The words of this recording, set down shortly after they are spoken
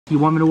You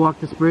want me to walk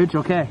this bridge?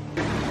 Okay.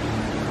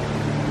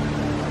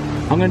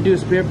 I'm gonna do a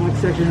spirit box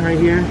section right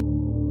here.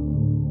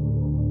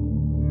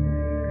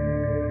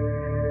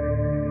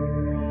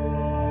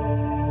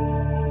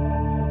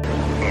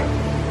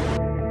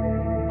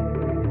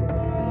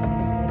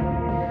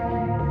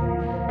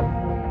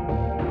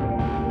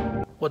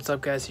 What's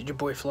up guys, it's your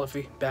boy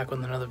Fluffy, back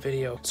with another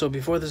video. So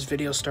before this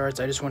video starts,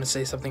 I just want to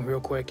say something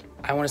real quick.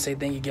 I want to say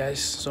thank you guys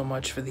so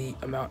much for the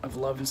amount of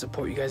love and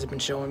support you guys have been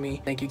showing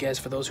me. Thank you guys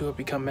for those who have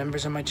become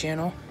members of my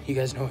channel. You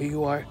guys know who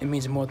you are. It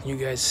means more than you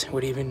guys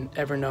would even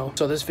ever know.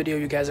 So this video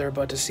you guys are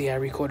about to see, I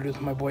recorded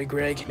with my boy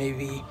Greg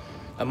maybe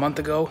a month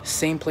ago.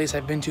 Same place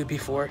I've been to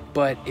before,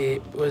 but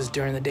it was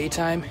during the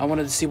daytime. I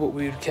wanted to see what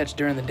we would catch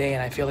during the day,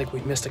 and I feel like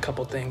we missed a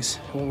couple things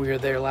when we were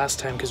there last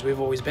time because we've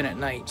always been at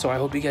night. So I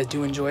hope you guys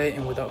do enjoy it,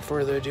 and without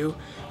further ado,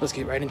 let's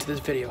get right into this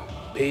video.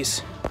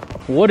 Peace.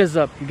 What is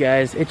up, you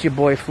guys? It's your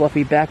boy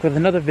Fluffy, back with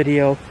another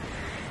video,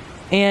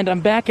 and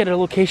I'm back at a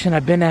location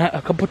I've been at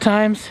a couple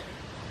times.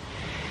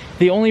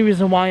 The only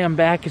reason why I'm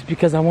back is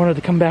because I wanted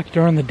to come back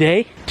during the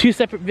day. Two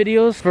separate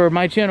videos for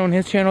my channel and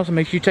his channel, so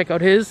make sure you check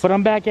out his. But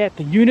I'm back at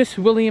the Eunice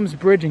Williams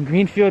Bridge in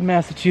Greenfield,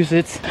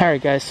 Massachusetts.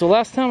 Alright guys, so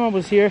last time I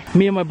was here,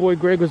 me and my boy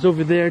Greg was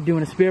over there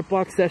doing a spirit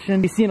box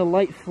session. We seen a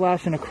light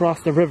flashing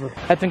across the river,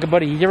 I think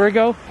about a year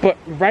ago. But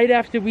right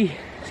after we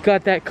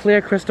got that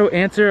clear crystal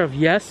answer of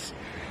yes,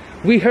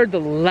 we heard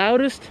the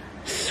loudest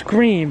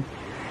scream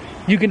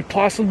you can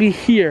possibly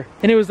hear,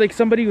 and it was like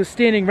somebody was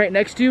standing right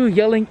next to you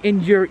yelling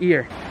in your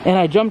ear. And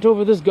I jumped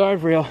over this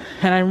guardrail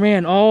and I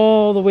ran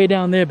all the way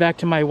down there back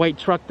to my white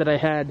truck that I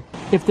had.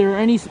 If there are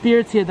any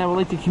spirits here that would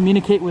like to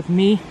communicate with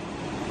me,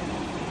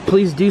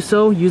 please do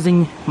so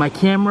using my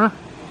camera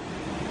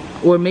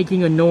or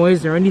making a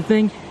noise or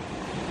anything.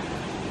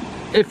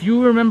 If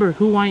you remember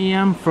who I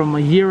am from a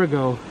year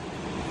ago,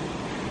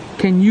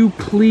 can you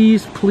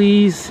please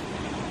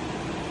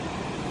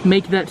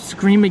make that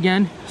scream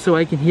again so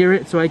I can hear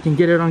it, so I can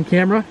get it on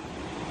camera?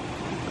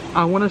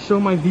 I want to show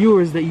my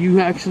viewers that you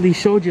actually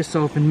showed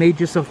yourself and made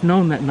yourself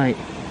known that night,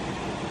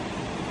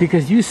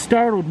 because you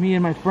startled me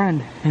and my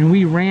friend and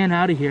we ran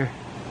out of here.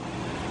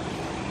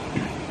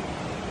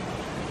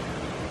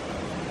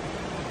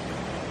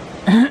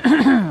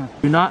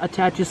 Do not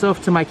attach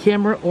yourself to my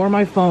camera or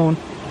my phone.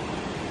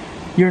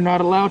 You're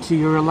not allowed to.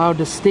 You're allowed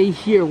to stay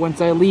here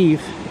once I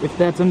leave. If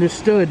that's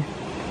understood,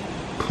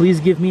 please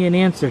give me an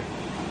answer.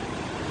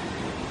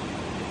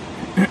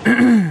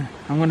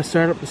 I'm going to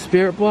start up the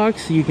spirit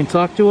box so you can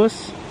talk to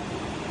us.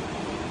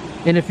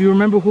 And if you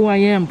remember who I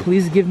am,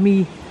 please give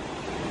me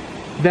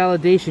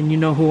validation you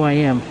know who I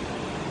am.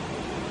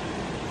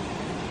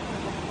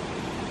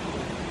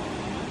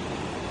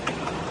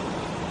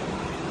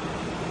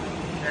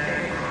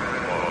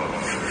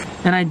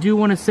 And I do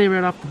want to say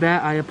right off the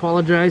bat, I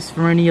apologize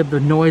for any of the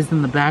noise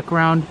in the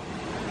background.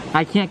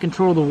 I can't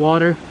control the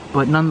water,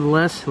 but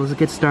nonetheless, let's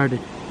get started.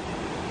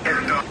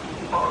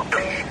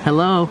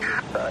 Hello?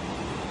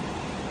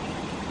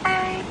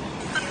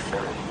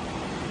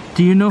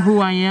 Do you know who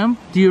I am?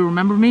 Do you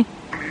remember me?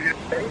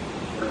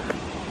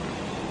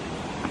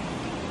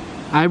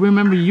 I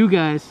remember you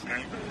guys.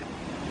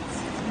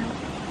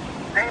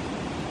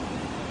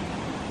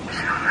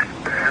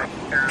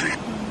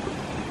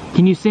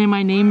 Can you say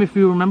my name if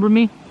you remember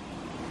me?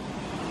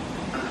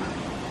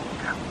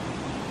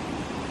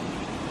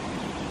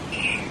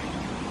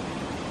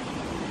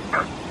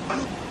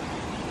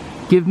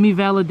 Give me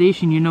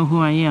validation you know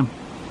who I am.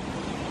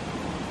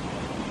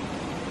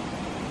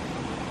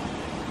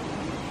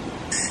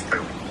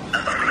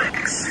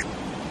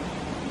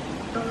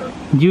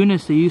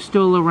 Eunice, are you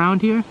still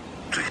around here?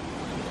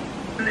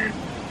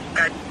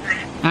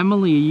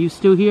 Emily, are you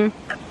still here?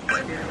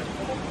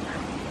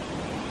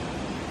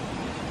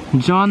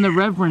 John the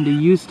Reverend, are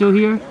you still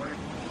here?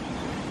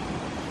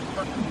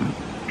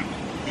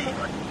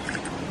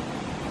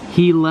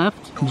 He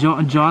left?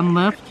 John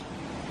left?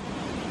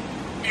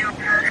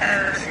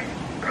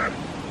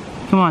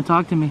 Come on,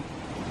 talk to me.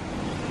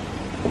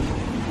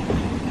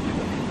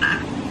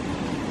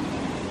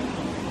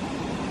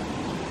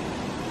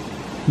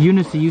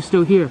 Eunice, are you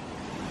still here?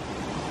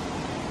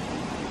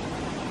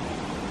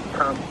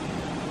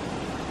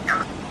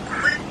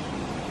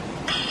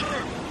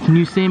 Can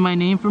you say my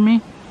name for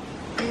me?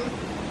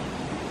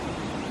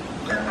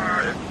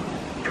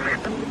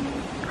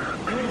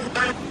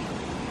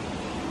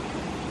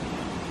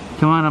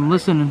 Come on, I'm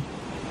listening.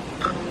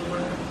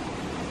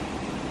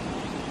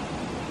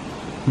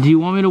 Do you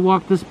want me to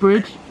walk this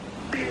bridge?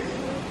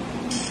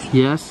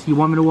 Yes, you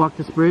want me to walk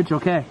this bridge?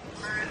 Okay.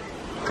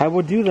 I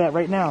will do that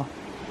right now.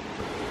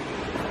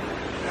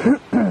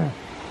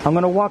 I'm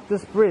gonna walk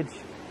this bridge.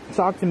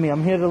 Talk to me,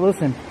 I'm here to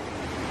listen.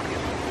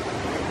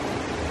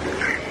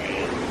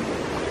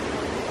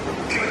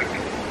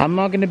 I'm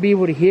not gonna be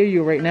able to hear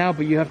you right now,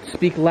 but you have to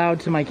speak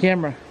loud to my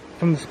camera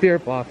from the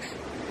spirit box.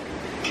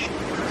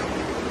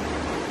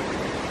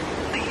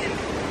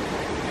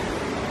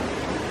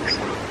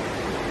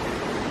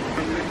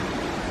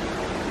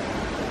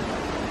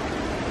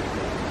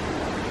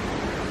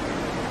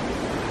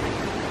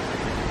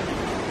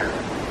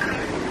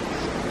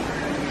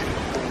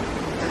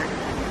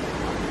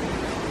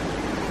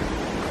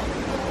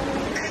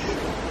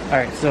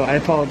 Alright, so I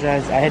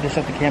apologize. I had to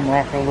shut the camera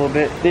off for a little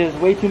bit. There's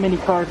way too many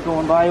cars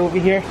going by over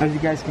here, as you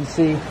guys can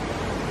see.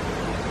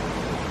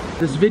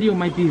 This video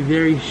might be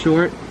very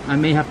short. I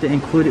may have to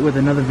include it with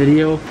another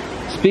video.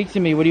 Speak to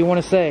me. What do you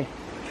want to say?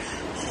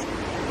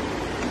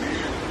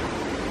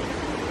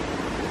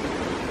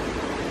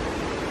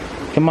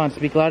 Come on,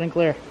 speak loud and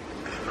clear.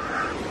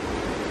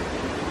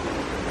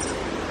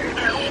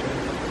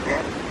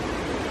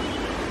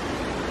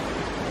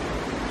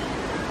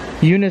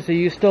 Eunice, are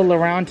you still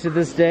around to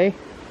this day?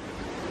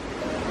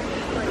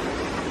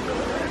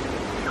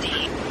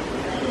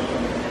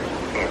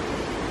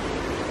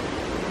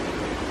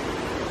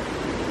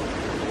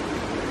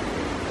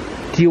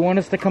 Do you want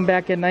us to come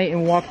back at night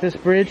and walk this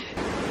bridge?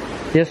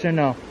 Yes or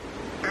no?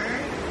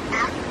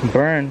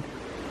 Burn.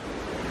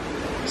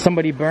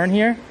 Somebody burn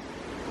here?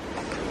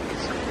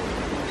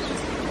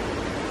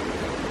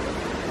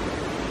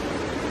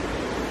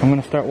 I'm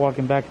gonna start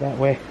walking back that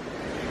way.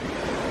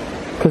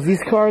 Because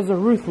these cars are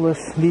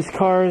ruthless. These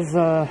cars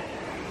are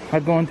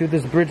going through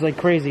this bridge like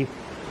crazy.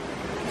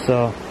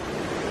 So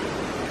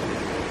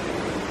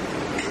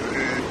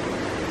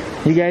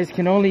you guys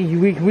can only,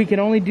 we can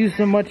only do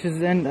so much as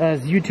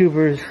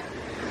YouTubers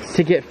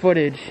to get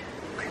footage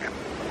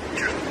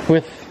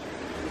with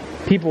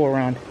people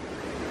around.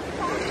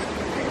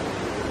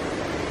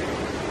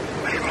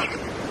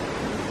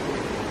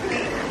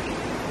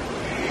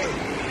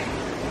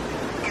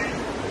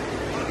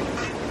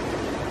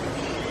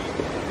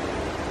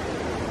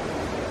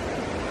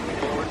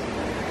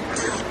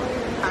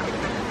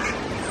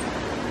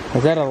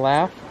 Was that a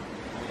laugh?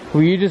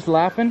 Were you just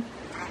laughing?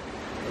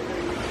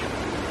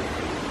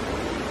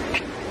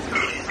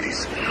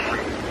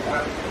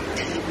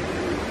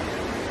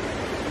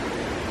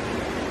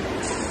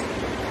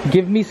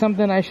 Give me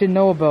something I should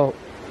know about,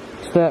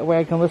 so that way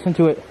I can listen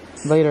to it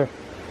later.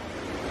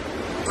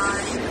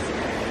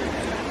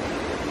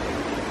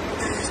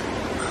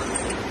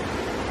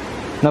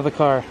 Another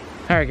car.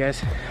 Alright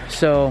guys,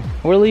 so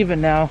we're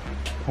leaving now.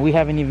 We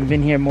haven't even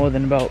been here more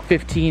than about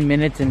 15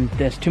 minutes and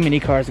there's too many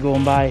cars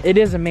going by. It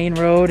is a main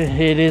road,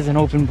 it is an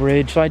open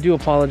bridge, so I do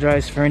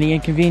apologize for any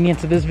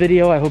inconvenience of this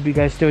video. I hope you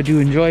guys still do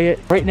enjoy it.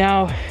 Right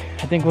now,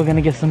 I think we're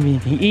gonna get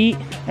something to eat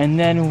and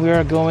then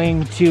we're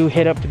going to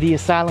hit up the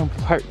asylum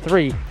part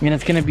 3. I mean,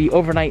 it's gonna be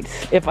overnight.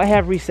 If I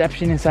have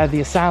reception inside the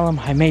asylum,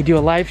 I may do a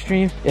live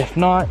stream. If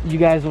not, you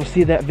guys will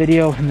see that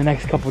video in the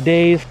next couple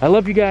days. I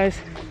love you guys.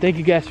 Thank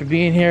you guys for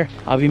being here.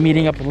 I'll be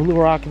meeting up with Lucid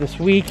Rock this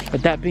week.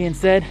 With that being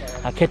said,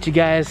 I'll catch you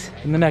guys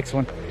in the next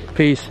one.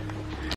 Peace.